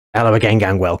Hello again,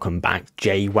 gang. Welcome back.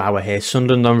 Jayhuahua here.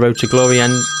 Sunderland on road to glory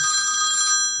and...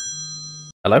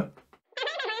 Hello?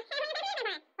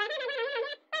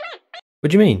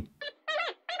 What do you mean?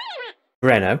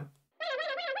 Breno?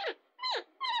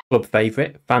 Club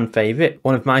favourite, fan favourite,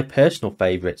 one of my personal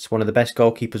favourites, one of the best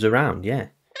goalkeepers around, yeah.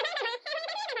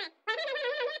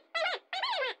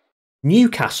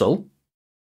 Newcastle?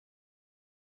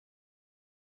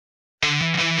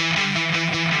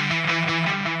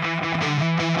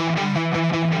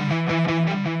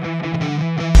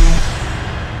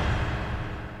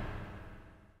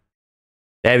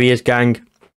 There he is, gang.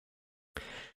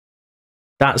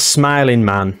 That smiling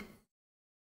man.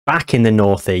 Back in the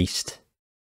northeast.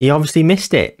 He obviously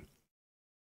missed it.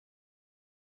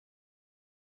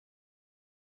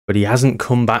 But he hasn't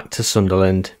come back to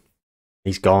Sunderland.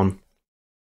 He's gone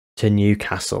to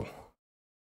Newcastle.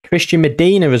 Christian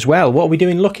Medina as well. What are we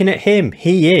doing looking at him?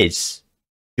 He is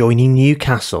joining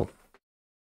Newcastle.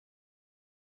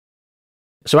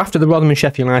 So after the Rotherham and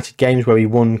Sheffield United games where we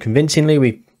won convincingly,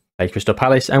 we played Crystal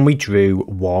Palace and we drew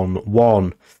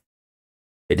 1-1.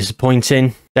 Bit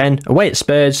disappointing. Then away at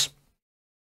Spurs,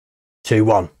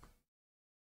 2-1.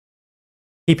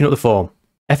 Keeping up the form.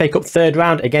 FA Cup third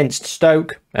round against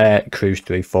Stoke. Cruised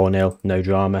through 4-0. No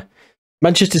drama.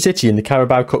 Manchester City in the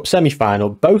Carabao Cup semi-final.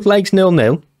 Both legs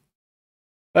 0-0.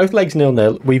 Both legs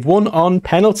 0-0. We've won on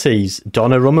penalties.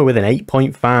 Donnarumma with an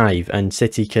 8.5. And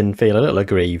City can feel a little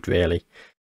aggrieved, really.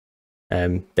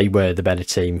 They were the better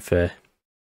team for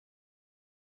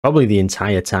probably the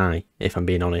entire tie, if I'm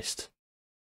being honest.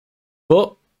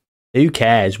 But who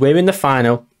cares? We're in the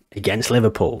final against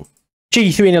Liverpool.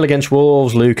 Cheeky 3-0 against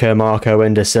Wolves. Luca, Marco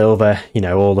and Da Silva. You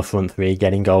know, all the front three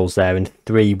getting goals there. And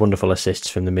 3 wonderful assists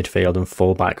from the midfield and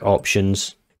full-back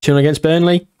options. 2-0 against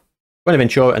Burnley.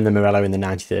 Buenaventura and the Morello in the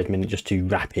 93rd minute just to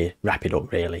wrap it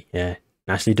up, really. Yeah,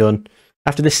 nicely done.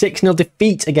 After the 6-0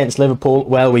 defeat against Liverpool,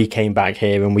 well, we came back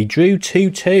here and we drew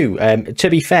 2-2. To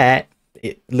be fair,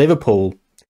 Liverpool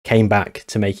came back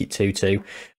to make it 2-2.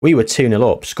 We were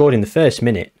 2-0 up, scored in the first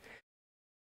minute.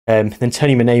 Then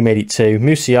Tony Mane made it 2.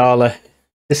 Musiala,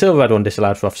 Da Silva had one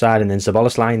disallowed for offside, and then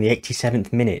Szoboszlai in the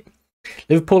 87th minute.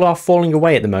 Liverpool are falling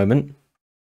away at the moment.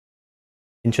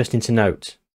 Interesting to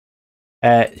note.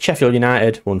 Sheffield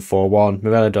United won 4-1.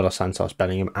 Morello, De Los Santos,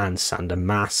 Bellingham and Sander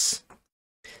Mas.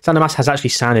 Sander Mas has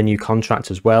actually signed a new contract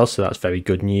as well, so that's very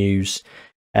good news.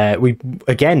 We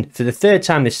again, for the 3rd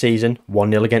time this season,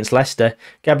 1-0 against Leicester.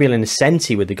 Gabriel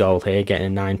Innocenti with the goal here,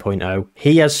 getting a 9.0.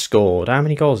 He has scored. How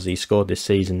many goals has he scored this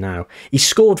season now? He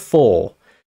scored 4.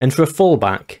 And for a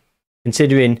fullback,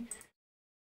 considering,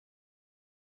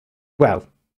 well,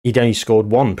 he'd only scored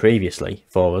 1 previously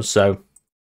for us, so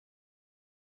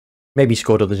maybe he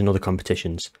scored others in other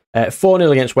competitions.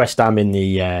 4-0 against West Ham in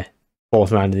the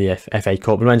 4th round of the FA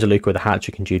Cup. Lorenzo Luca with a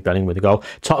hat-trick and Jude Bellingham with a goal.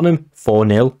 Tottenham,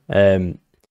 4-0.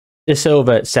 Da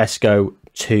Silva, Sesko,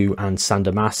 2 and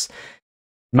Sander Mas.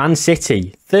 Man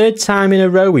City, 3rd time in a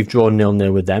row we've drawn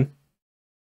 0-0 with them.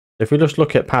 If we just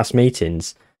look at past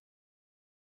meetings,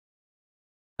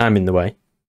 I'm in the way.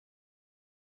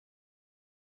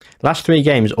 Last 3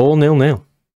 games, all 0-0.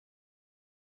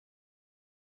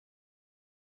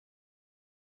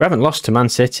 We haven't lost to Man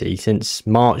City since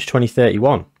March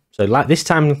 2031. So like this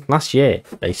time last year,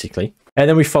 basically. And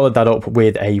then we followed that up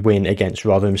with a win against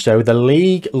Rotherham. So the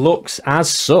league looks as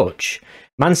such.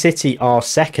 Man City are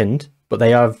 2nd, but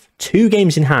they have 2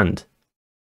 games in hand.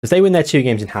 If they win their 2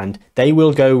 games in hand, they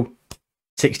will go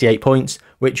 68 points,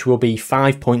 which will be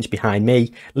 5 points behind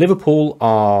me. Liverpool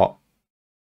are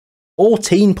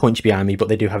 14 points behind me, but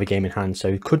they do have a game in hand. So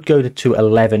it could go to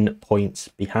 11 points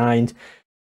behind.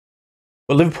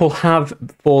 But Liverpool have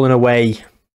fallen away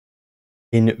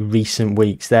in recent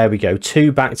weeks. There we go.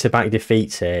 2 back-to-back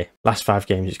defeats here. Last 5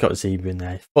 games, it's got a zebra in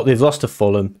there. But they've lost to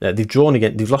Fulham. They've drawn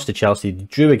again. They've lost to Chelsea. They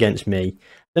drew against me.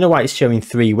 I don't know why it's showing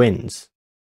 3 wins,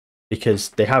 because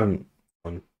they haven't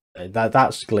won.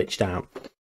 That's glitched out.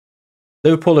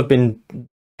 Liverpool have been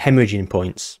hemorrhaging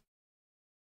points.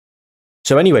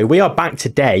 So anyway, we are back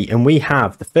today, and we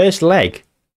have the first leg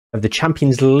of the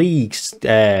Champions League's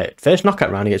first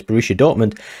knockout round against Borussia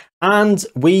Dortmund, and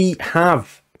we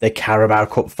have the Carabao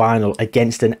Cup final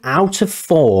against an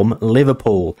out-of-form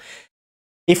Liverpool.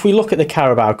 If we look at the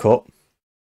Carabao Cup,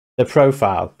 the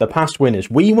profile, the past winners,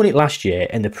 we won it last year,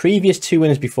 and the previous 2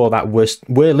 winners before that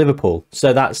were Liverpool.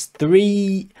 So that's 4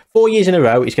 years in a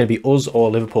row. It's going to be us or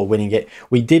Liverpool winning it.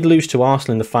 We did lose to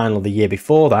Arsenal in the final the year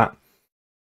before that.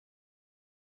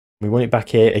 We won it back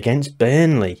here against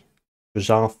Burnley. It was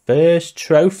our first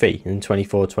trophy in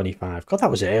 24-25. God,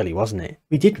 that was early, wasn't it?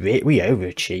 We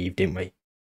overachieved, didn't we?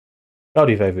 God,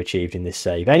 we've overachieved in this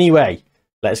save. Anyway,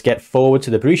 let's get forward to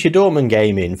the Borussia Dortmund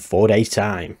game in 4 days'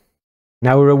 time.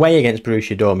 Now we're away against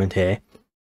Borussia Dortmund here.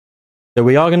 So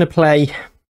we are going to play,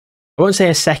 I won't say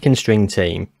a second string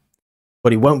team,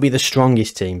 but it won't be the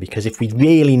strongest team, because if we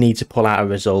really need to pull out a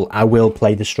result, I will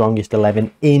play the strongest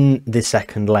 11 in the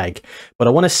second leg. But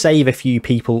I want to save a few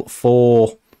people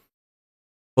for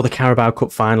the Carabao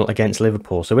Cup final against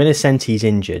Liverpool. So Innocenti's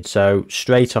injured, so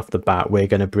straight off the bat we're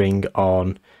going to bring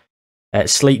on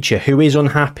Sleacher, who is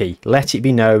unhappy. Let it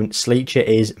be known, Sleacher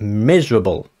is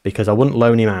miserable because I wouldn't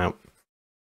loan him out.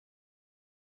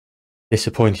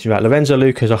 Disappointed. Right, Lorenzo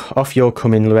Lucas, off you're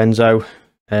coming, Lorenzo.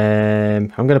 I'm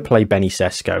going to play Benny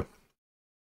Sesko.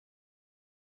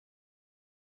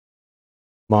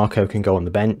 Marco can go on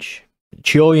the bench.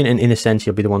 Chiorian and Innocenti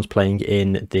will be the ones playing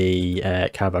in the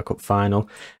Carabao Cup final.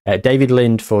 David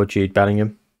Lind for Jude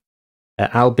Bellingham.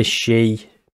 Al-Bishi.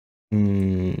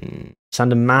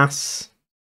 Sander Mass.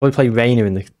 Will play Reina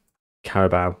in the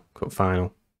Carabao Cup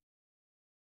final.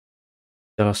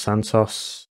 De Los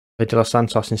Santos. Play De Los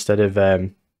Santos instead of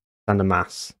Sander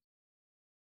Mass.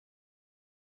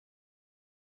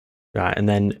 Right, and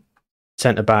then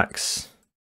centre backs.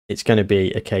 It's going to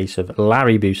be a case of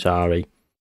Larry Busari.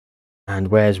 And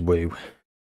where's Wu?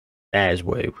 There's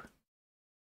Wu.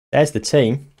 There's the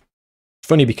team.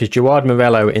 Funny because Jawad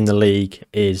Morello in the league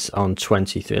is on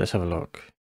 23. Let's have a look.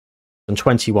 On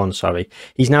 21, sorry.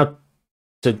 He's now...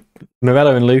 So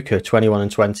Morello and Luca, 21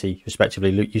 and 20,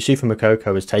 respectively. Yusufa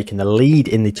Moukoko has taken the lead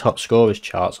in the top scorers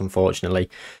charts, unfortunately.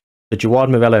 So Jawad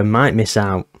Morello might miss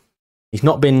out. He's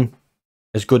not been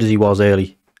as good as he was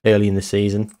early in the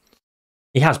season.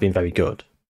 He has been very good.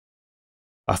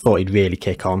 I thought he'd really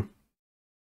kick on.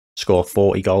 Score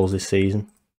 40 goals this season.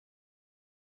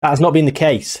 That has not been the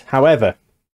case. However,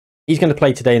 he's going to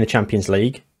play today in the Champions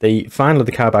League. The final of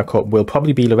the Carabao Cup will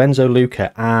probably be Lorenzo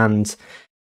Luca and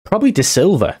probably De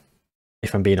Silva,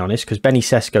 if I'm being honest, because Benny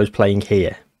Sesko is playing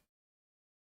here.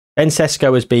 Ben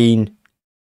Sesko has been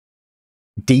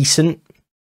decent,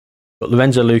 but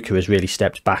Lorenzo Luca has really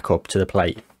stepped back up to the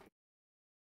plate.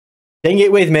 Sing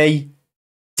it with me.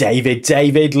 David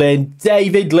Lind,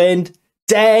 David Lind,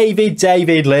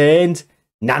 David Lind.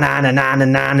 Na na na na na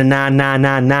na na na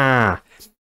na na.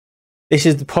 This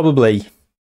is probably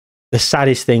the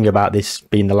saddest thing about this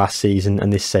being the last season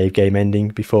and this save game ending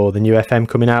before the new FM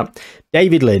coming out.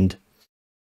 David Lind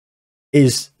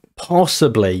is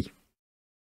possibly...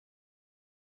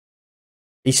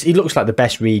 He looks like the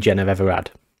best regen I've ever had.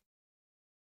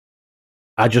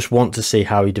 I just want to see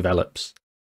how he develops.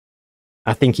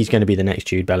 I think he's going to be the next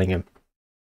Jude Bellingham.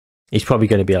 He's probably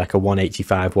going to be like a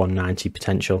 185, 190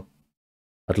 potential.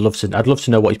 I'd love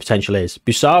to know what his potential is.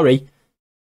 Busari.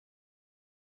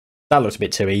 That looks a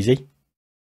bit too easy.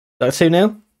 That's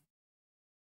 2-0.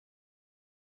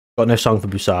 Got no song for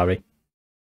Busari.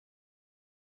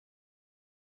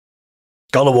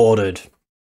 Goal awarded.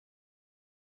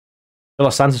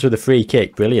 Los Santos with a free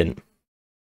kick. Brilliant.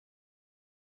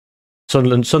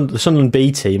 The Sunderland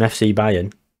B team, FC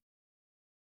Bayern.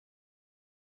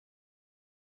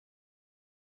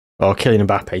 Oh, Kylian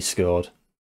Mbappe scored.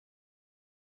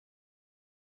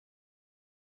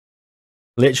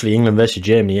 Literally England versus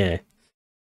Germany here.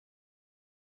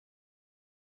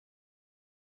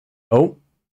 Oh.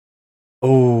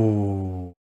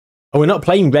 Oh. Oh, we're not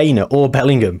playing Reina or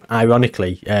Bellingham,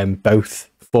 ironically.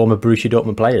 Both former Borussia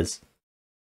Dortmund players.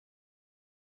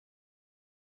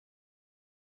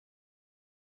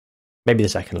 Maybe the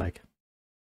second leg.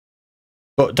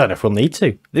 But don't know if we'll need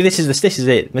to. This is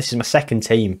it. This is my second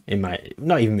team in my...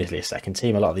 Not even really a second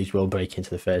team. A lot of these will break into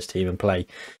the first team and play.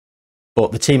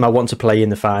 But the team I want to play in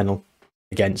the final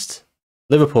against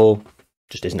Liverpool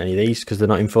just isn't any of these because they're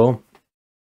not in form.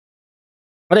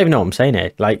 I don't even know what I'm saying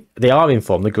here. Like, they are in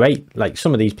form. They're great. Like,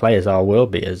 some of these players are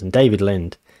world beaters. And David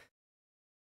Lind,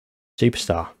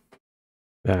 superstar.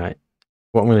 Right.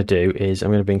 What I'm going to do is I'm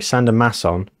going to bring Sander Mass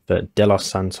on for De Los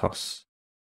Santos.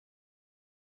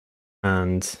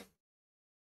 And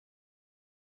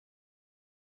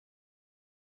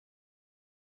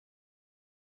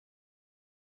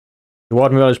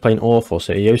Jawad Morello is playing awful,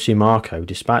 so Yosu Marco,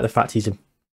 despite the fact he's a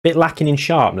bit lacking in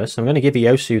sharpness, I'm going to give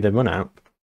Yosu the run out.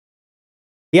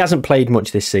 He hasn't played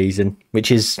much this season, which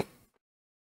is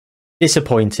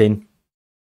disappointing.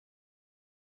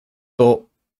 But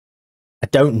I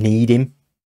don't need him.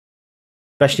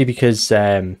 Especially because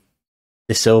De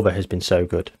Silva has been so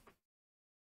good.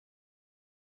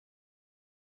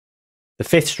 The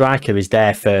fifth striker is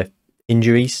there for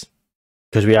injuries.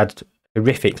 Because we had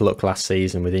horrific luck last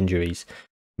season with injuries.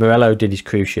 Morello did his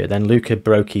cruciate. Then Luca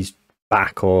broke his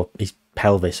back or his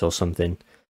pelvis or something.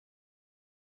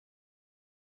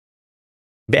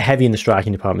 A bit heavy in the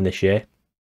striking department this year.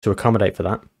 to accommodate for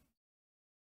that.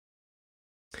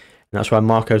 And that's why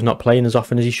Marco's not playing as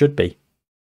often as he should be.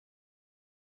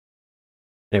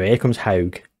 Anyway, here comes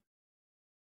Haug.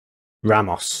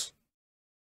 Ramos.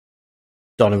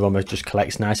 Donnarumma just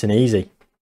collects nice and easy.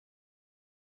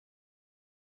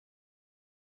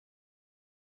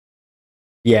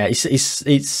 Yeah, it's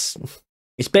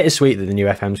bittersweet that the new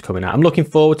FM's coming out. I'm looking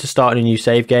forward to starting a new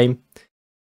save game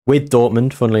with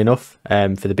Dortmund, funnily enough,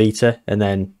 for the beta, and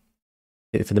then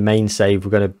for the main save,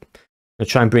 we're going to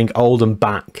try and bring Oldham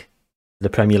back to the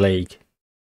Premier League.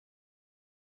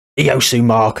 Iosu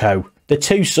Marco, the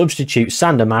two substitutes,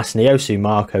 Sander Mass and Iosu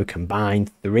Marco combined,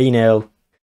 3-0,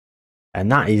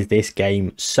 and that is this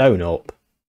game sewn up.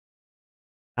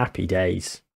 Happy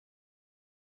days.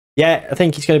 Yeah, I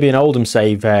think it's going to be an Oldham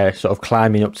save, sort of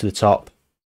climbing up to the top,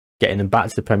 getting them back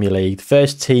to the Premier League. The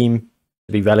first team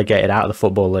to be relegated out of the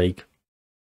Football League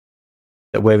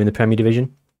that were in the Premier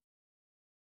Division.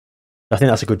 I think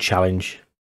that's a good challenge.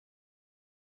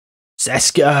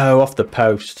 Sesko off the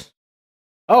post.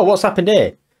 Oh, what's happened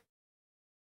here?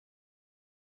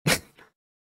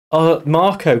 Oh,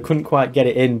 Marco couldn't quite get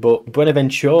it in, but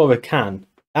Buenaventura can.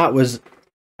 That was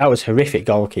horrific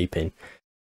goalkeeping.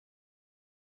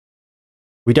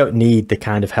 We don't need the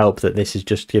kind of help that this has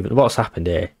just given. What's happened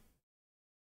here?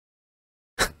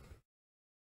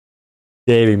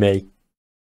 Deary me.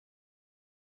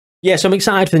 Yeah, so I'm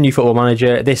excited for the new Football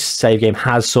Manager. This save game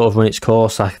has sort of run its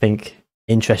course. I think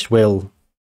interest will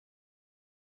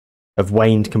have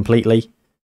waned completely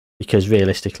because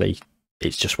realistically,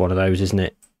 it's just one of those, isn't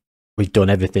it? We've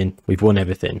done everything. We've won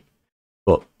everything.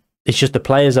 But it's just the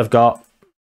players I've got.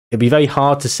 It'd be very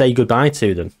hard to say goodbye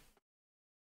to them.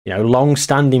 You know,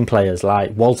 long-standing players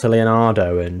like Walter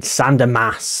Leonardo and Sander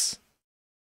Mass.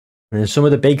 And then some of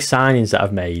the big signings that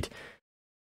I've made.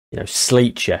 You know,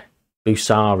 Sleacher,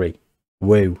 Busari,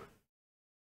 Wu.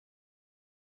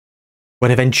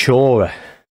 Buenaventura.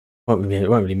 Won't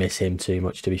really miss him too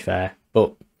much, to be fair.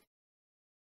 But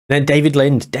then David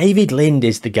Lind. David Lind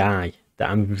is the guy that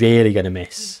I'm really going to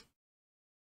miss.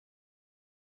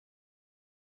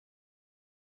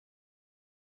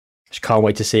 Just can't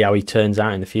wait to see how he turns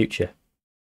out in the future.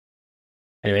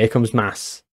 Anyway, here comes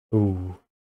Mass. Ooh.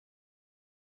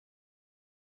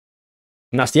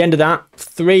 And that's the end of that.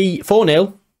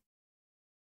 4-0.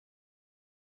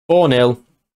 4-0.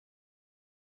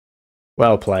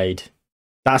 Well played.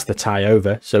 That's the tie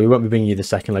over. So we won't be bringing you the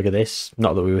second leg of this.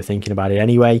 Not that we were thinking about it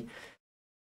anyway.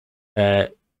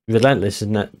 Relentless,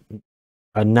 isn't it?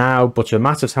 And now, but to a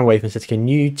massive time away from setting a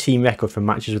new team record for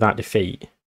matches without defeat.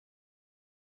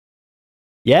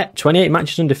 Yeah, 28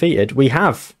 matches undefeated. We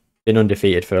have been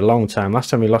undefeated for a long time. Last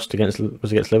time we lost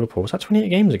was against Liverpool. Was that 28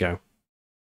 games ago?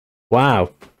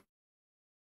 Wow.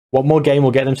 What more game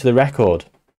will get them to the record?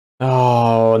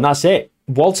 Oh, and that's it.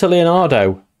 Walter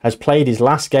Leonardo has played his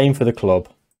last game for the club.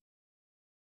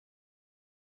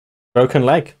 Broken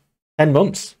leg. 10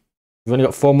 months. We've only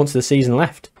got 4 months of the season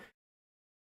left.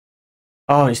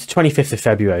 Oh, it's the 25th of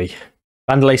February.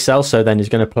 Vanderlei Celso then is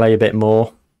going to play a bit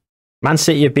more. Man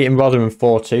City have beaten Rotherham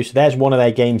 4-2, so there's one of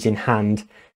their games in hand.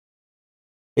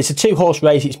 It's a two-horse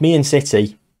race. It's me and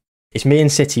City. It's me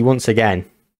and City once again.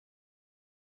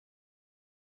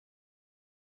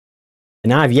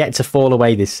 And I've yet to fall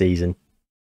away this season,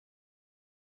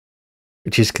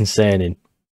 which is concerning.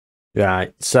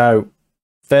 Right, so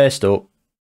first up,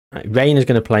 Rayner's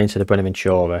going to play into the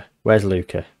Buenaventura. Where's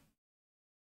Luca?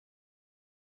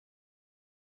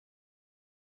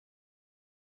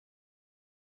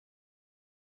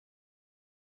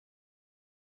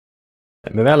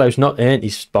 Morello's not earned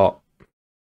his spot.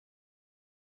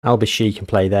 Albishi can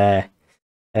play there.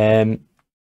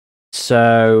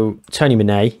 So Tony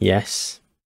Monet, yes.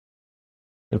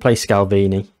 Gonna play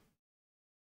Scalvini.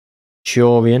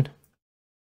 Chorian.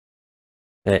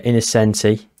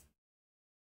 Innocenti.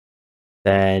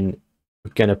 Then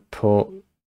we're gonna put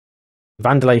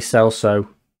Vanderlei Celso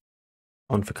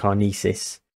on for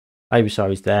Carnesis.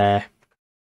 Ibusari's there.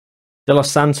 De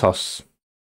Los Santos.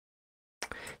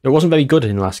 It wasn't very good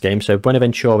in the last game, so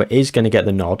Buenaventura is going to get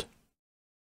the nod.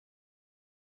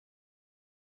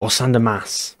 Or Sander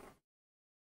Mass.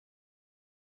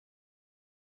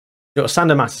 You know,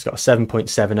 Sander Mass has got a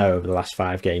 7.70 over the last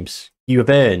 5 games. You have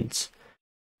earned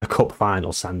a cup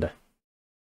final, Sander.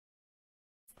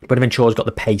 Buenaventura's got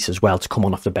the pace as well to come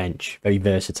on off the bench. Very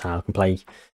versatile. Can play,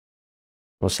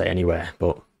 I'll say anywhere,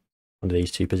 but under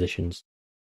these two positions.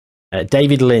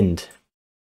 David Lind.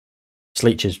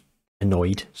 Sleacher's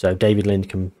annoyed, so David Lind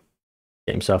can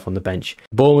get himself on the bench.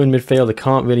 Ballman midfielder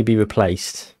can't really be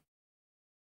replaced.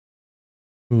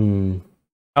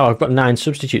 Oh, I've got 9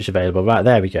 substitutes available. Right,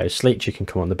 there we go. Sleecher can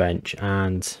come on the bench,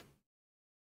 and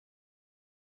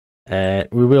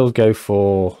we will go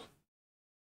for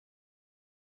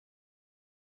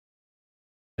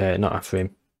not after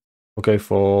him. We'll go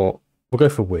for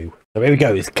Woo. So here we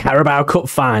go. It's Carabao Cup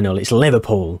final. It's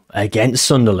Liverpool against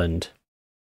Sunderland.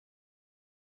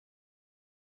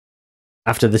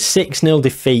 After the 6-0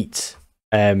 defeat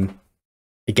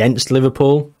against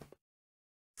Liverpool,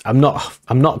 I'm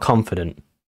not confident.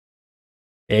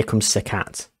 Here comes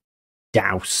Sakat,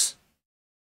 Douse,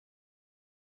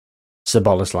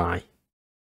 Szoboszlai,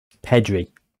 Pedri.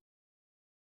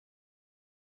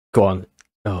 Go on.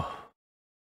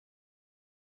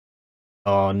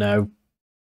 Oh no.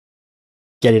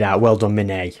 Get it out. Well done,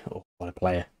 Mane. Oh, what a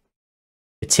player.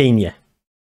 Coutinho.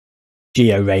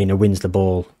 Gio Reyna wins the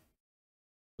ball.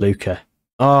 Luca.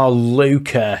 Oh,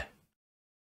 Luca.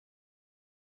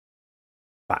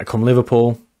 Back come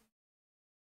Liverpool.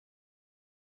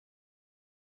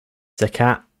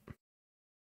 Sakat.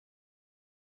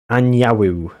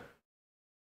 Anyawu.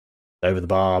 Over the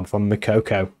bar from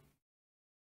Makoko.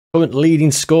 Current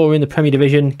leading scorer in the Premier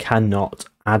Division cannot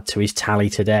add to his tally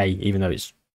today, even though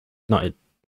it's not.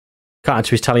 Can't add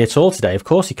to his tally at all today. Of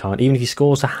course he can't. Even if he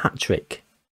scores a hat-trick,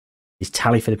 his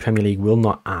tally for the Premier League will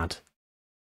not add.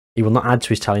 He will not add to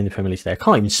his tally in the Premier League today. I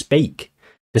can't even speak.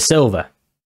 De Silva.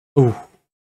 Ooh.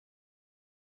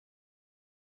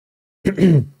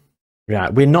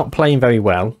 Right, we're not playing very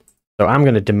well, so I'm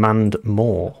going to demand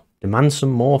more. Demand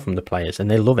some more from the players,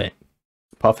 and they love it.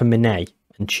 Apart from Mane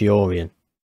and Chiorian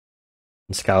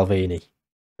and Scalvini.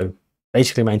 So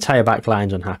basically my entire back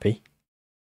line's unhappy.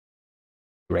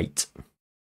 Great.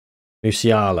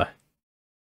 Musiala.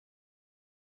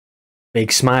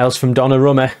 Big smiles from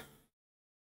Donnarumma.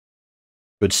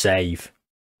 Good save.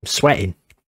 I'm sweating.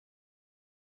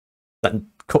 That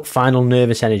Cup final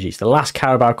nervous energy. It's the last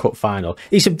Carabao Cup final.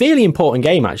 It's a really important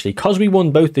game actually, because we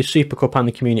won both the Super Cup and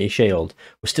the Community Shield.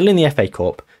 We're still in the FA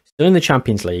Cup, still in the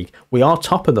Champions League. We are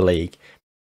top of the league.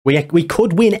 We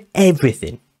could win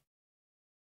everything.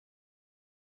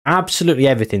 Absolutely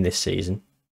everything this season,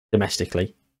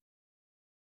 domestically.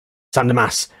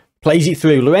 Sandermas plays it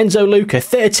through. Lorenzo Luca,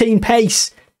 13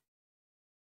 pace.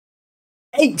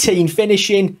 18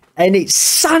 finishing, and it's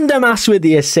Sandermas with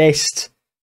the assist.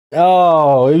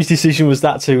 Oh, whose decision was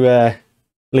that to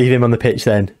leave him on the pitch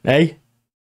then, eh?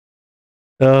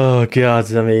 Oh,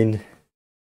 God, I mean...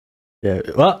 Yeah,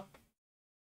 what?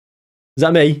 Is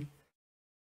that me?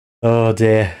 Oh,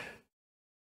 dear.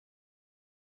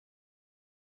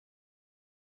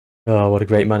 Oh, what a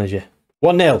great manager.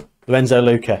 1-0, Lorenzo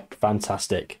Luca.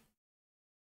 Fantastic.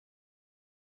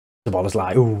 The ball is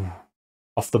like, ooh,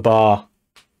 off the bar.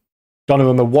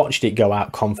 Donnarumma watched it go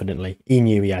out confidently. He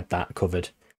knew he had that covered.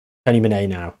 Tony Mane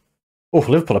now. Oh,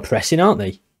 Liverpool are pressing, aren't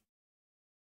they?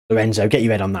 Lorenzo, get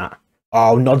your head on that.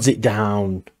 Oh, nods it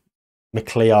down.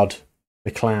 McLeod.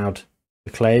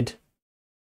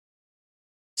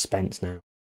 Spence now.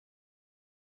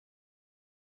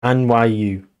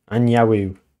 Anyanwu.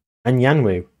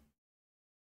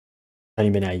 Tony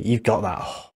Mane, you've got that.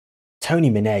 Oh,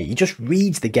 Tony Mane, he just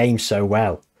reads the game so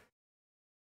well.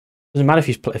 Doesn't matter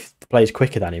if the player's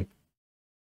quicker than him.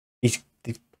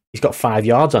 He's got 5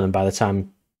 yards on him by the time he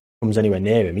comes anywhere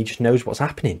near him. He just knows what's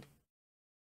happening.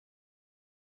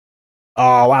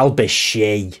 Oh,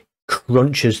 Al-Bishi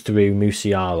crunches through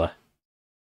Musiala.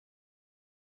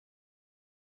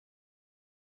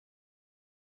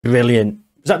 Brilliant.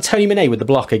 Was that Tony Mane with the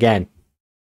block again?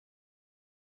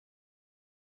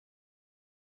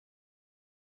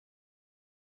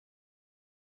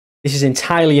 This is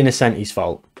entirely Innocenti's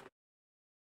fault.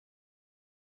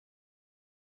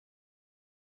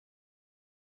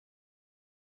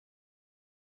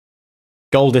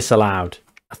 Goal disallowed.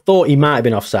 I thought he might have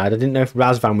been offside. I didn't know if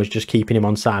Razvan was just keeping him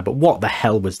onside, but what the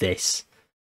hell was this?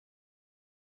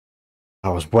 I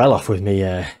was well off with me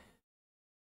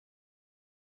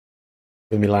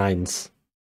lines.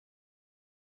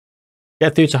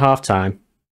 Get through to half time.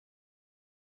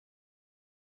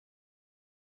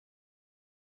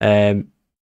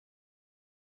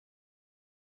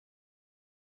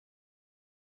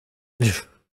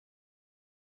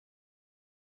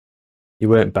 You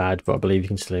weren't bad, but I believe you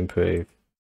can still improve.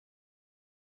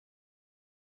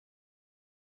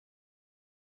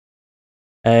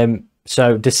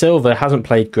 So De Silva hasn't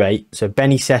played great, so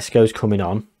Benny Sesko's coming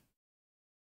on.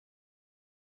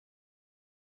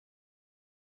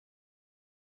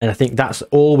 And I think that's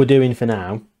all we're doing for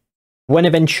now.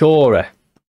 Buenaventura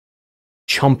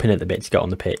chomping at the bit to get on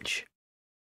the pitch.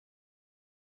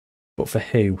 But for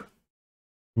who?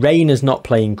 Reyna's not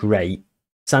playing great.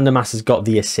 Sandermas has got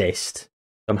the assist.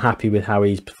 I'm happy with how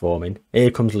he's performing. Here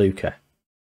comes Luca.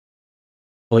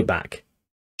 Pull it back.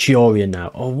 Chiorian now.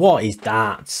 Oh, what is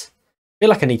that? I feel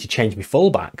like I need to change my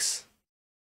fullbacks.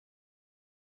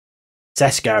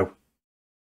 Sesko.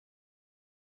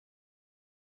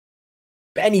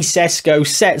 Benny Sesko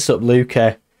sets up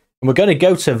Luca. And we're going to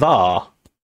go to VAR.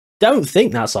 Don't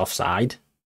think that's offside.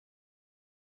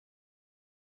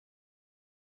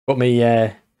 But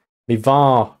my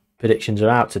VAR predictions are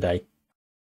out today.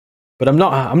 But I'm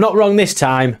not wrong this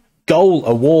time. Goal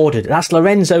awarded. That's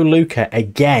Lorenzo Luca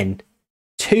again.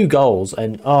 2 goals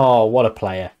and oh, what a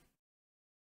player.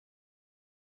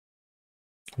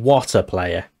 What a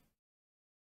player.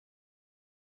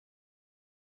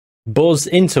 Buzz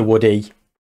into Woody.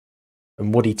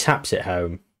 And Woody taps it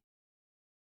home.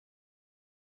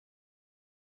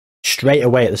 Straight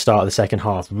away at the start of the second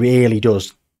half. Really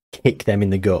does kick them in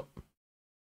the gut.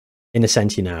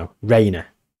 Innocenti now. Reina.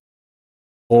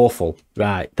 Awful.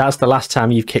 Right. That's the last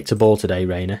time you've kicked a ball today,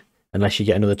 Reina. Unless you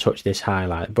get another touch this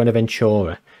highlight.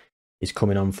 Buenaventura is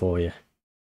coming on for you.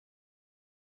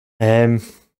 And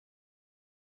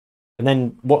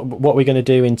then what we're going to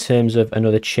do in terms of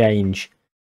another change.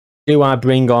 Do I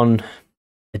bring on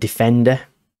a defender?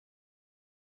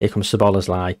 Here comes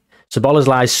Sabolazlai.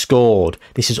 Sabolazlai's scored.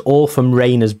 This is all from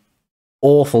Reina's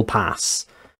awful pass,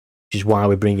 which is why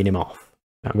we're bringing him off.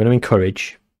 I'm going to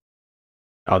encourage.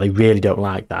 Oh, they really don't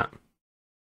like that.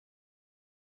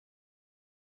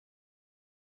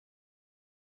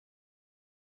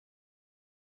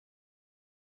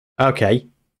 Okay.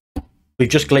 We've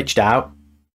just glitched out.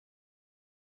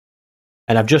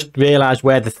 And I've just realised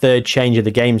where the third change of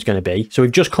the game is going to be. So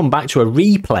we've just come back to a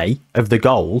replay of the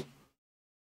goal.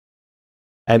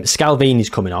 Scalvini's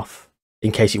coming off,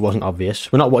 in case it wasn't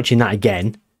obvious. We're not watching that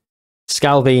again.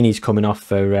 Scalvini's coming off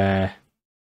for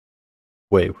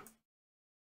Woo.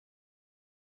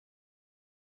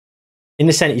 In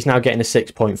the Senate, he's now getting a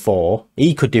 6.4.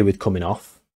 He could do with coming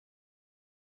off.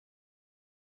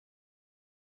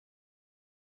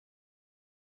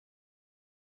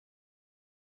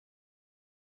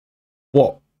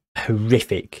 What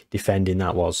horrific defending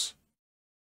that was.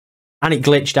 And it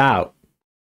glitched out.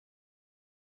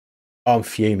 Oh, I'm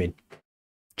fuming.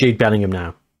 Jude Bellingham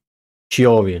now.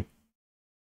 Chiorian.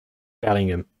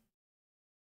 Bellingham.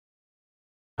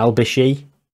 Al-Bishi.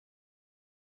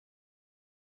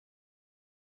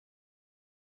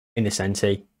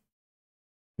 Innocenti.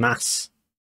 Mass.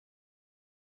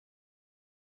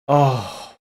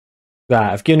 Oh.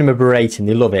 Right, I've given him a berating.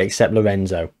 They love it, except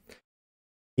Lorenzo.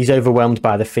 He's overwhelmed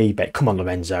by the feedback. Come on,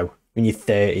 Lorenzo. In your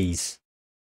 30s.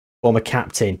 Former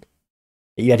captain.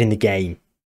 Get your head in the game.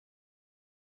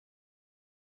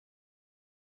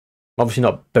 I'm obviously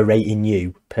not berating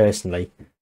you, personally.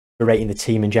 Berating the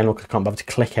team in general, because I can't bother to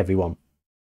click everyone.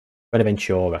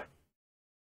 Buenaventura.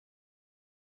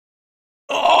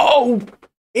 Oh!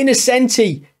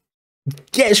 Innocenti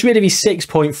gets rid of his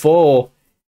 6.4.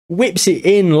 Whips it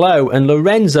in low, and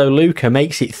Lorenzo Luca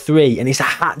makes it 3, and it's a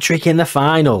hat-trick in the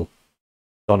final.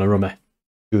 Donnarumma.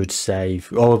 Good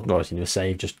save. Oh, no, it's not a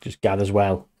save, just gathers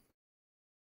well.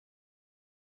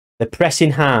 They're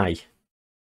pressing high.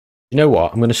 You know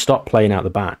what? I'm going to stop playing out the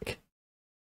back.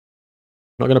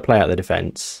 I'm not going to play out the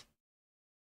defence.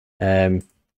 And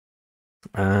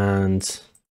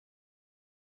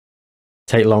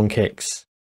take long kicks.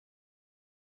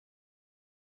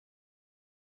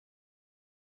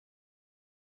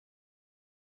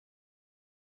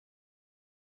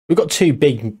 We've got 2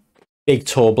 big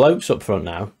tall blokes up front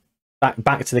now.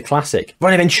 Back to the classic.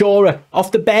 Buenaventura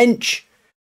off the bench.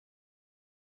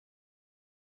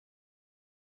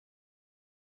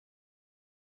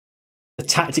 The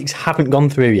tactics haven't gone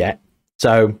through yet,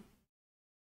 so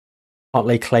can't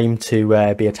lay claim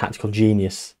to be a tactical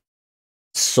genius.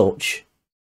 Such.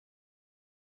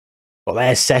 But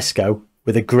there's Sesko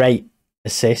with a great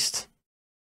assist.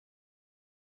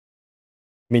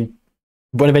 I mean,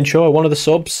 Buenaventura, one of the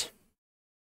subs.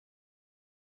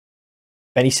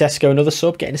 Benny Sesko, another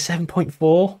sub, getting a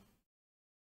 7.4.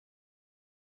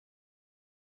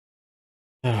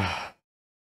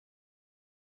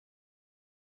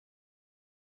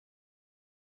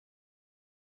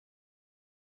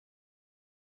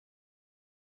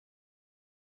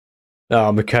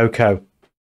 Oh, Makoko.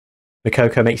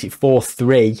 Makoko makes it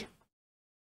 4-3.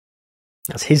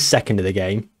 That's his second of the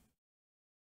game.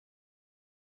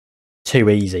 Too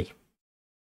easy.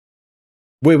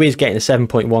 We're getting a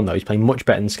 7.1 though. He's playing much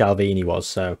better than Scalvini was,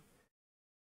 so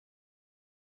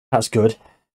that's good.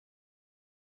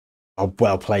 Oh,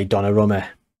 well played, Donnarumma.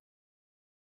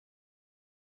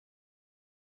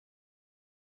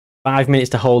 5 minutes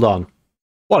to hold on.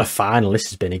 What a final this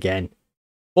has been again.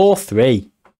 4-3.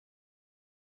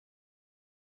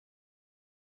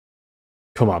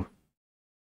 Come on.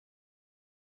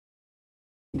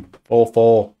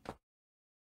 4-4.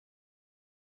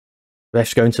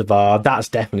 Ref's going to VAR. That's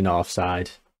definitely not offside.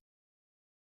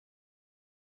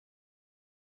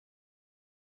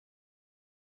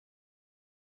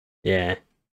 Yeah.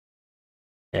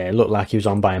 Yeah, it looked like he was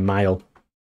on by a mile.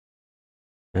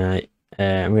 Right.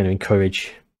 I'm going to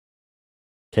encourage.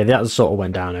 Okay, that sort of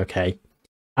went down okay.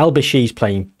 Al-Bashi's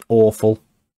playing awful.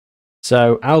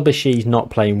 So Al-Bashi's not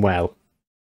playing well.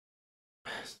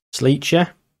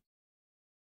 Sleacher.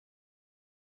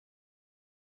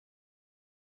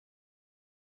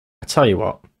 I tell you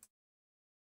what.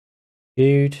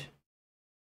 Dude.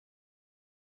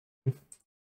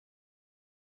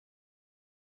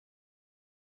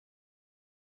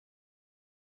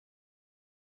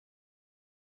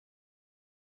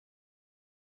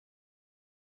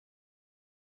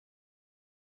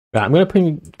 Right, I'm going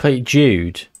to play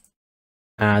Jude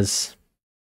as...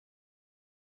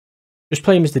 Just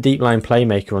play him as the deep line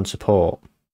playmaker on support.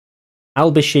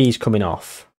 Al-Bashi's coming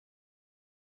off.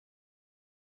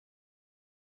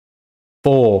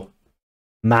 4.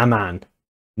 My man.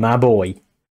 My boy.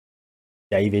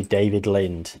 David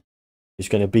Lind. Is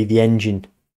going to be the engine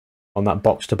on that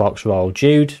box-to-box role.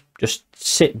 Jude, just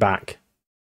sit back.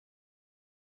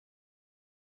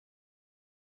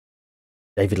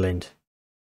 David Lind.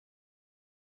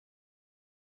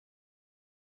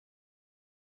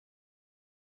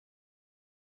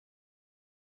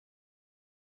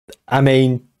 I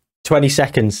mean, 20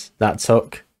 seconds that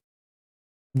took.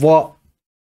 What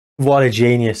a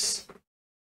genius.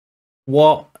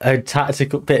 What a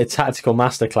bit of tactical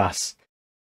masterclass.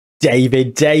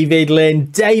 David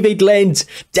Lind. David Lind.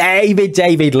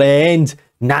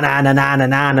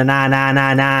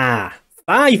 Na.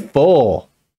 5-4.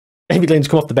 David Lind's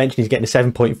come off the bench and he's getting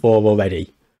a 7.4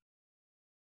 already.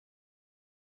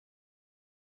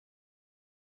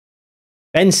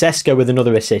 Ben Sesko with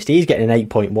another assist. He's getting an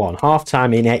 8.1. Half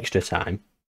time in extra time.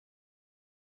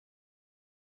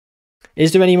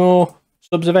 Is there any more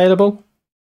subs available?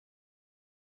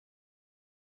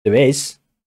 There is.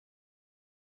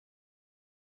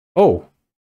 Oh.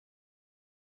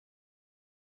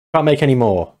 Can't make any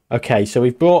more. Okay, so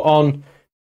we've brought on...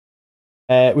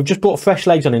 we've just brought fresh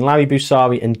legs on in Larry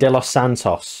Busari and De Los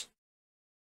Santos.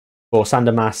 For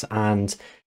Sandermas and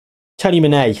Tony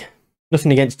Monet.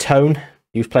 Nothing against Tone.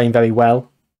 He was playing very well.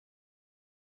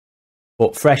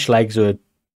 But fresh legs are a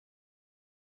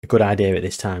good idea at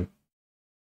this time.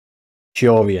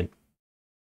 Chorian.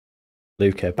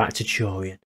 Luca. Back to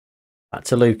Chorian. Back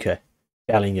to Luca.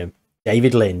 Bellingham.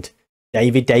 David Lind.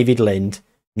 David Lind.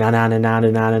 Na. Back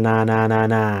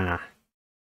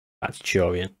to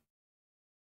Chorian.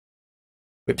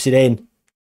 Whips it in.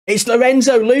 It's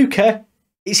Lorenzo Luca.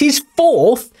 It's his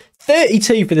 4th.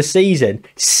 32 for the season.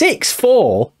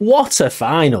 6-4. What a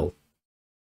final.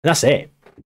 And that's it.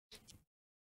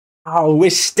 Oh,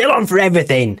 we're still on for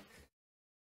everything.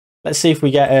 Let's see if we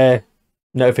get a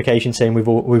notification saying we've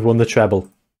won the treble.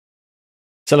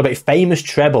 Celebrate famous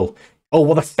treble. Oh,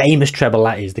 what a famous treble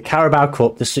that is. The Carabao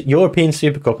Cup, the European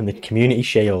Super Cup and the Community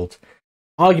Shield.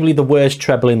 Arguably the worst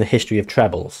treble in the history of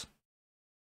trebles.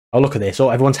 Oh, look at this. Oh,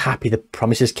 everyone's happy. The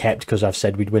promise is kept because I've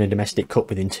said we'd win a domestic cup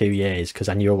within 2 years because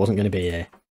I knew I wasn't going to be here.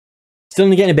 Still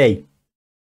only getting a B.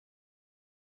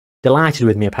 Delighted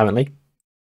with me, apparently.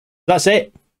 That's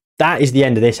it. That is the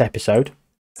end of this episode.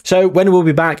 So when we'll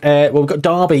be back, well, we've got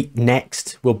Derby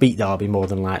next. We'll beat Derby more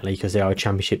than likely because they are a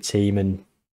championship team and,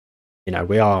 you know,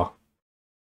 we are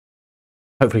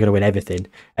hopefully going to win everything.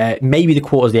 Maybe the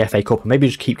quarters of the FA Cup, or maybe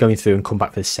just keep going through and come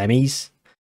back for the semis.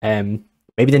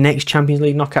 Maybe the next Champions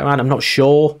League knockout round. I'm not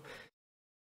sure.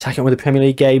 Taking on with the Premier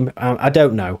League game. I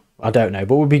don't know. But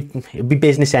it'll be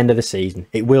business end of the season.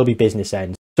 It will be business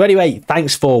end. So anyway,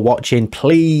 thanks for watching.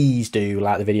 Please do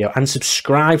like the video and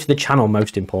subscribe to the channel,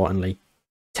 most importantly.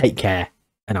 Take care,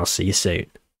 and I'll see you soon.